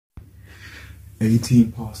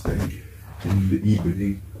18 past 8 in the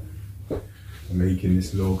evening. I'm making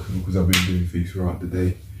this vlog because I've been doing things throughout the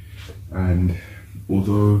day, and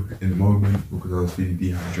although in the moment, because I was feeling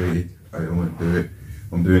dehydrated, I don't want to do it,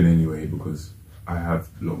 I'm doing it anyway because I have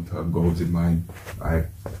long-term goals in mind. I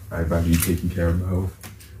value taking care of my health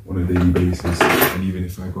on a daily basis, and even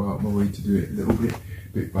if I go out my way to do it a little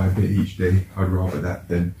bit by bit each day, I'd rather that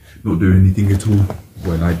than not do anything at all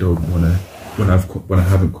when I don't want to, when I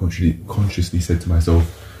haven't consciously said to myself,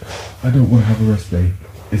 I don't want to have a rest day.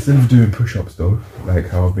 Instead of doing push-ups though, like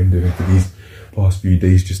how I've been doing for these past few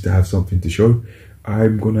days just to have something to show,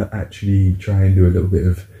 I'm gonna actually try and do a little bit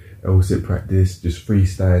of L-sit practice, just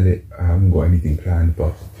freestyle it. I haven't got anything planned,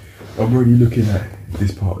 but I'm already looking at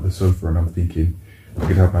this part of the sofa and I'm thinking I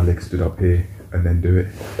could have my legs stood up here and then do it.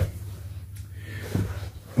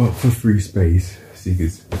 But for free space, seeing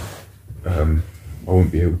as I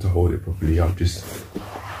won't be able to hold it properly, I'll just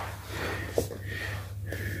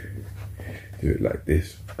do it like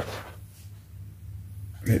this.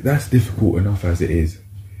 That's difficult enough as it is.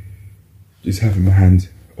 Just having my hands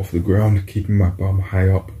off the ground, keeping my bum high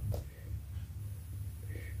up,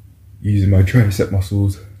 using my tricep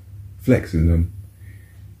muscles, flexing them.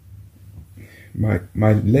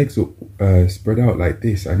 My legs are spread out like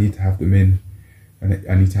this. I need to have them in, and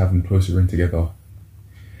I need to have them closer in together.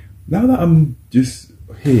 Now that I'm just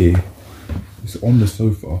here, just on the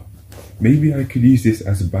sofa, maybe I could use this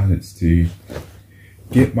as a balance to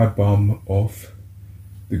get my bum off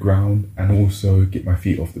the ground and also get my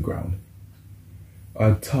feet off the ground.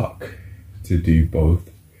 I'd tuck to do both,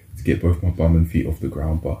 to get both my bum and feet off the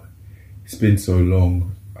ground, but it's been so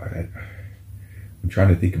long. I'm trying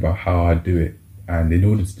to think about how I'd do it, and in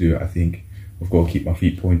order to do it, I think I've got to keep my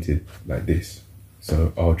feet pointed like this.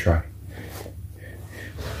 So I'll try.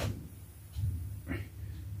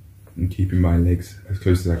 I'm keeping my legs as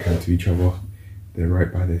close as I can to each other. They're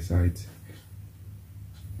right by their sides.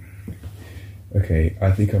 Okay,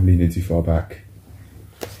 I think I'm leaning too far back.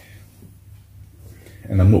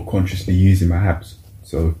 And I'm not consciously using my abs,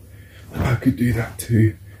 so I could do that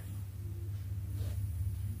too.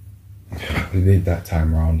 I did that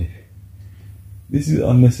time around. This is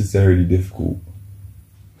unnecessarily difficult.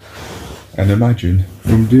 And imagine,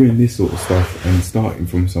 from doing this sort of stuff and starting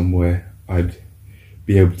from somewhere, I'd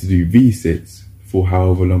be able to do V-sits for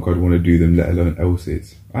however long I'd want to do them, let alone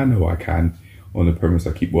L-sits. I know I can, on the premise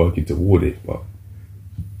I keep working toward it, but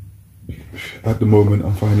at the moment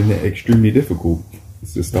I'm finding it extremely difficult.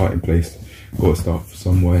 It's the starting place. Got to start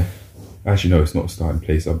somewhere. Actually, no, it's not a starting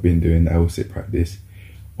place. I've been doing the L-sit practice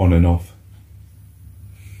on and off.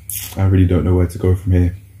 I really don't know where to go from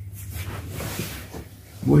here.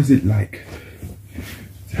 What is it like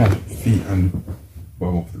to have feet and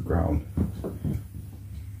bum off the ground?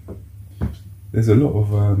 There's a lot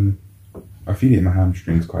of, I feel it in my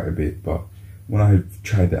hamstrings quite a bit, but when I've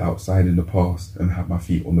tried it outside in the past and had my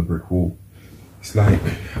feet on the brick wall, it's like,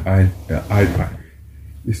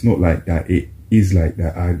 it's not like that, it is like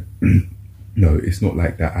that. No, it's not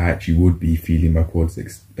like that. I actually would be feeling my quads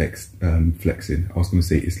flexing. I was going to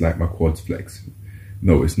say it's like my quads flex.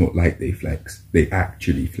 No, it's not like they flex. They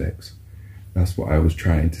actually flex. That's what I was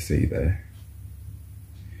trying to say there.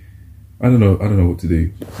 I don't know what to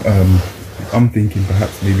do. I'm thinking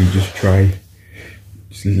perhaps maybe just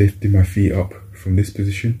lifting my feet up from this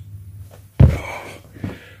position.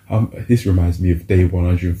 This reminds me of day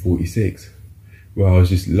 146, where I was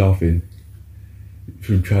just laughing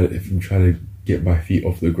from trying to get my feet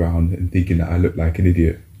off the ground and thinking that I look like an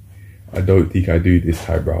idiot. I don't think I do this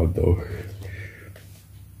time round though.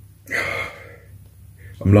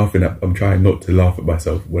 I'm trying not to laugh at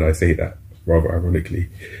myself when I say that, rather ironically.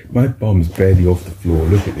 My bum's barely off the floor,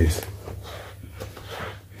 look at this.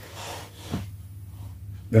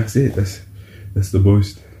 That's it, that's the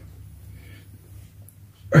most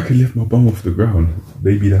I can lift my bum off the ground.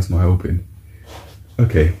 Maybe that's not helping.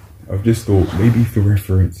 Okay, I've just thought maybe for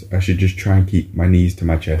reference I should just try and keep my knees to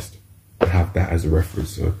my chest and have that as a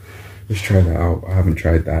reference. So let's try that out. I haven't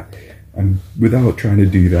tried that, and without trying to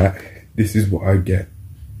do that, this is what I get.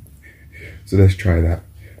 So let's try that.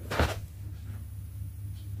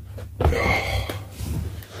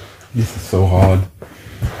 This is so hard.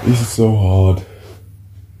 This is so hard.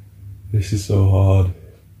 This is so hard.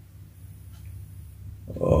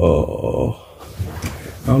 Oh,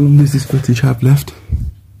 how long does this footage have left?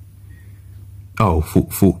 Oh,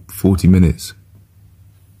 40 minutes.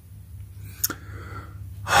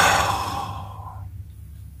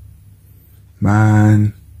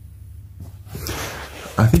 Man,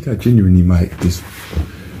 I think I genuinely might just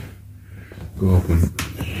go up on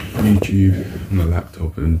YouTube on the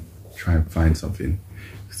laptop and try and find something.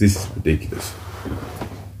 Because this is ridiculous.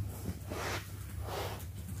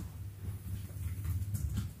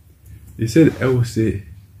 It said L-sit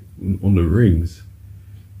on the rings.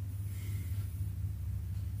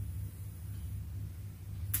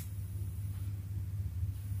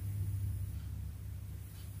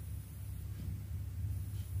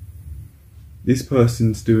 This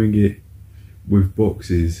person's doing it with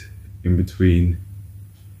boxes in between.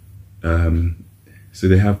 So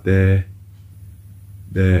they have their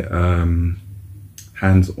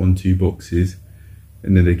hands on two boxes,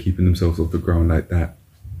 and then they're keeping themselves off the ground like that.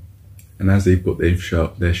 And as they've got their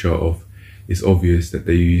shirt off, it's obvious that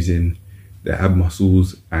they're using their ab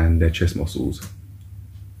muscles and their chest muscles.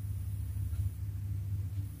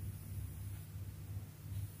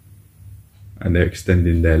 And they're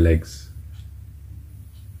extending their legs.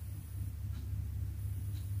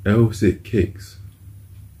 L-sit kicks.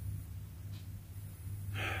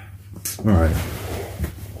 Alright.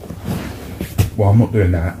 Well, I'm not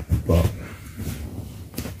doing that, but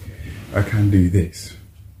I can do this.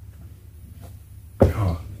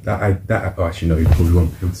 Oh, that actually, no, you probably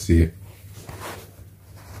won't be able to see it.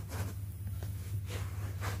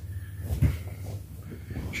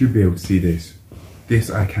 Should be able to see this. This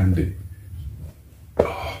I can do.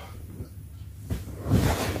 Oh.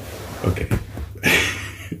 Okay.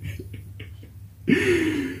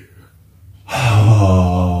 Oh.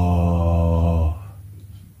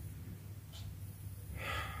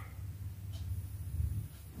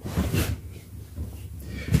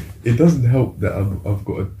 It doesn't help that I've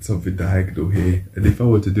got something diagonal here, and if I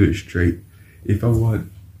were to do it straight, if I were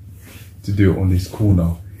to do it on this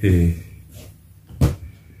corner here,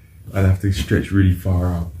 I'd have to stretch really far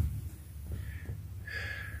out.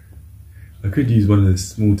 I could use one of the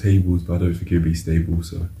small tables, but I don't think it'd be stable.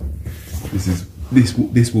 So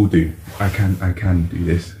this will do. I can do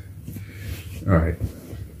this. All right.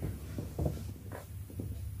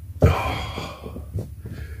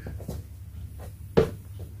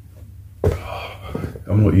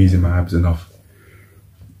 I'm not using my abs enough.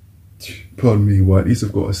 Pardon me. Well, at least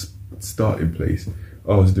I've got a starting place.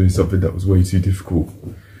 I was doing something that was way too difficult.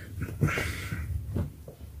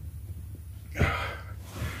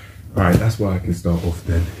 Alright, that's why I can start off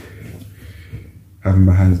then. Having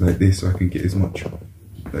my hands like this so I can get as much,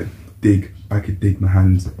 like I could dig my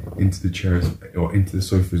hands into the chairs or into the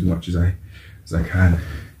sofa as much as I can.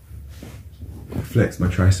 Flex my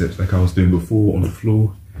triceps like I was doing before on the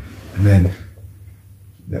floor, and then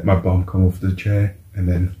let my bum come off the chair, and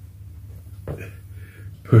then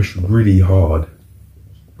push really hard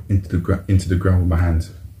into the ground with my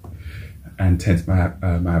hands, and tense my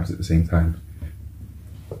abs at the same time.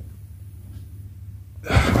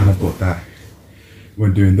 And I've got that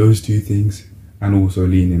when doing those two things, and also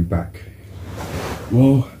leaning back.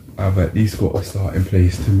 Well, I've at least got a starting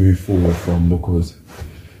place to move forward from, because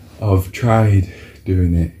I've tried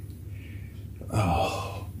doing it.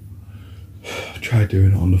 Oh, I've tried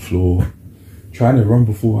doing it on the floor, trying to run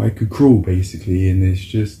before I could crawl basically, and it's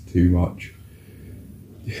just too much.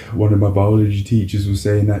 One of my biology teachers was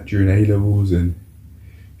saying that during A-levels, and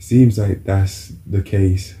it seems like that's the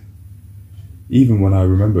case. Even when I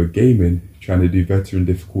remember gaming, trying to do better in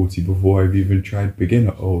difficulty before I've even tried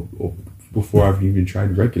beginner or before I've even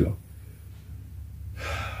tried regular.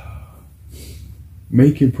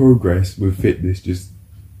 Making progress with fitness just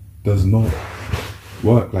does not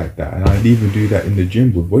work like that. And I'd even do that in the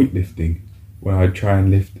gym with weightlifting, when I'd try and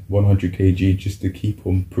lift 100 kg just to keep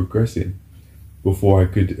on progressing before I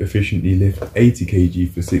could efficiently lift 80 kg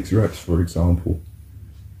for 6 reps, for example.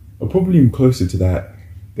 I'm probably even closer to that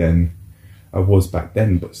than I was back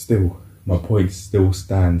then, but still, my point still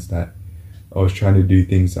stands that I was trying to do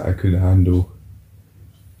things that I couldn't handle.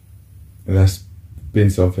 And that's been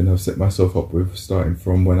something I've set myself up with, starting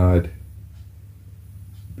from when I'd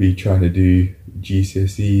be trying to do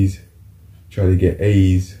GCSEs, try to get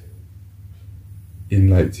A's in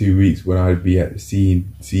like 2 weeks, when I'd be at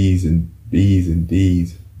C's and B's and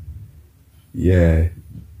D's. Yeah,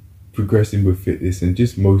 progressing with fitness and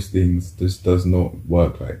just most things just does not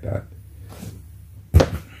work like that.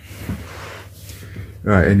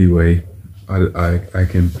 Right, anyway, I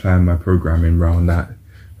can plan my programming around that.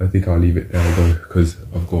 I think I'll leave it there though, because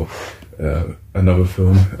I've got another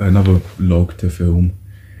vlog to film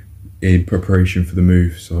in preparation for the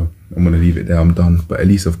move, so I'm gonna leave it there. I'm done, but at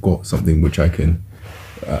least I've got something which I can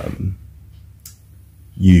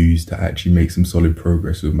use to actually make some solid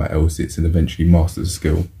progress with my L-sits and eventually master the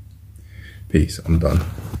skill. Peace, I'm done.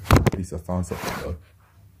 At least I found something though.